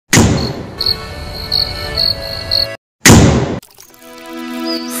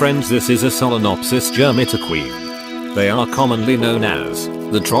Friends, this is a Solenopsis GEMINATA queen. They are commonly known as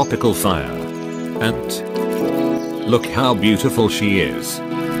the tropical fire ant. Look how beautiful she is.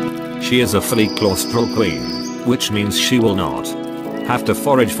 She is a fully claustral queen, which means she will not have to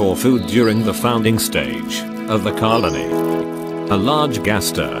forage for food during the founding stage of the colony. A large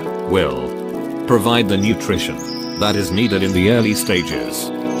gaster will provide the nutrition that is needed in the early stages.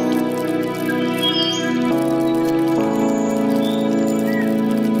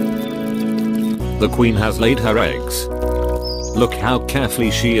 The queen has laid her eggs. Look how carefully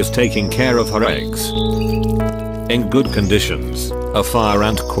she is taking care of her eggs. In good conditions, a fire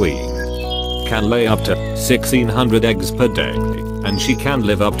ant queen can lay up to 1600 eggs per day, and she can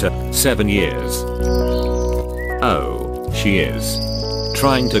live up to 7 years. Oh, she is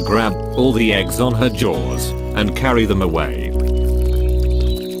trying to grab all the eggs on her jaws and carry them away.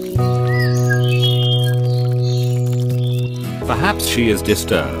 Perhaps she is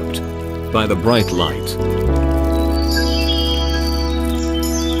disturbed by the bright light.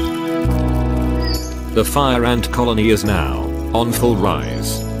 The fire ant colony is now on full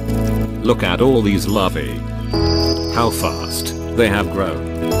rise. Look at all these larvae. How fast they have grown.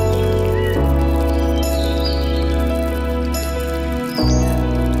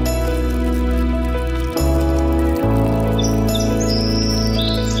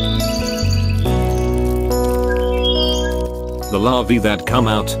 The larvae that come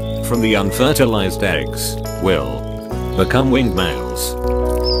out from the unfertilized eggs will become winged males,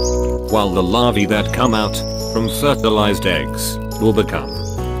 while the larvae that come out from fertilized eggs will become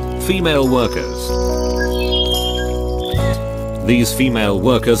female workers. These female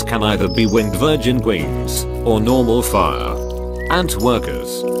workers can either be winged virgin queens or normal fire ant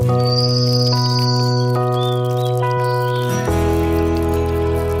workers.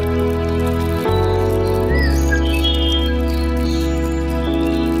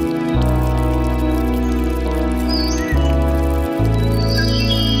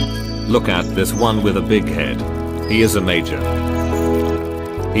 Look at this one with a big head. He is a major.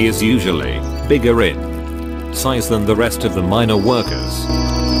 He is usually bigger in size than the rest of the minor workers.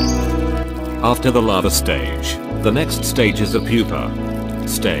 After the larva stage, the next stage is a pupa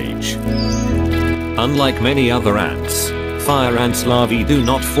stage. Unlike many other ants, fire ants larvae do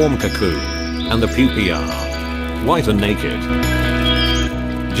not form cocoon, and the pupae are white and naked.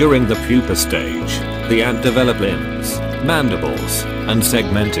 During the pupa stage, the ant develop limbs, mandibles, and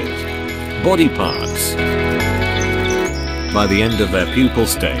segmented body parts. By the end of their pupal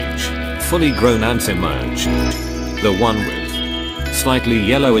stage, fully grown ants emerge. The one with slightly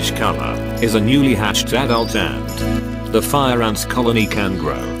yellowish color is a newly hatched adult ant. The fire ants colony can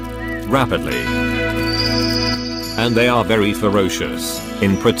grow rapidly, and they are very ferocious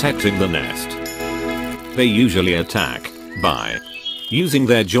in protecting the nest. They usually attack by using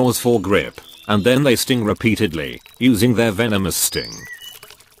their jaws for grip, and then they sting repeatedly, using their venomous sting.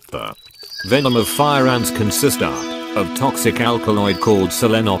 The venom of fire ants consists of toxic alkaloid called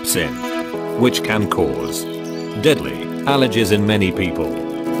Selonopsis, which can cause deadly allergies in many people.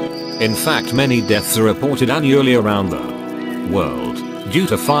 In fact, many deaths are reported annually around the world due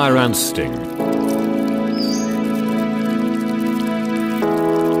to fire ant sting.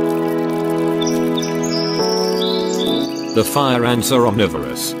 The fire ants are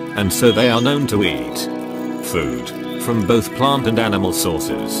omnivorous, and so they are known to eat food from both plant and animal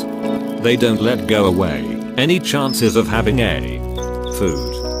sources. They don't let go away any chances of having a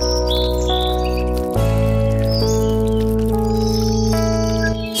food.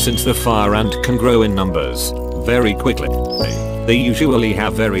 Since the fire ant can grow in numbers very quickly, they usually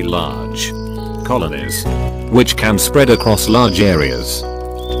have very large colonies, which can spread across large areas.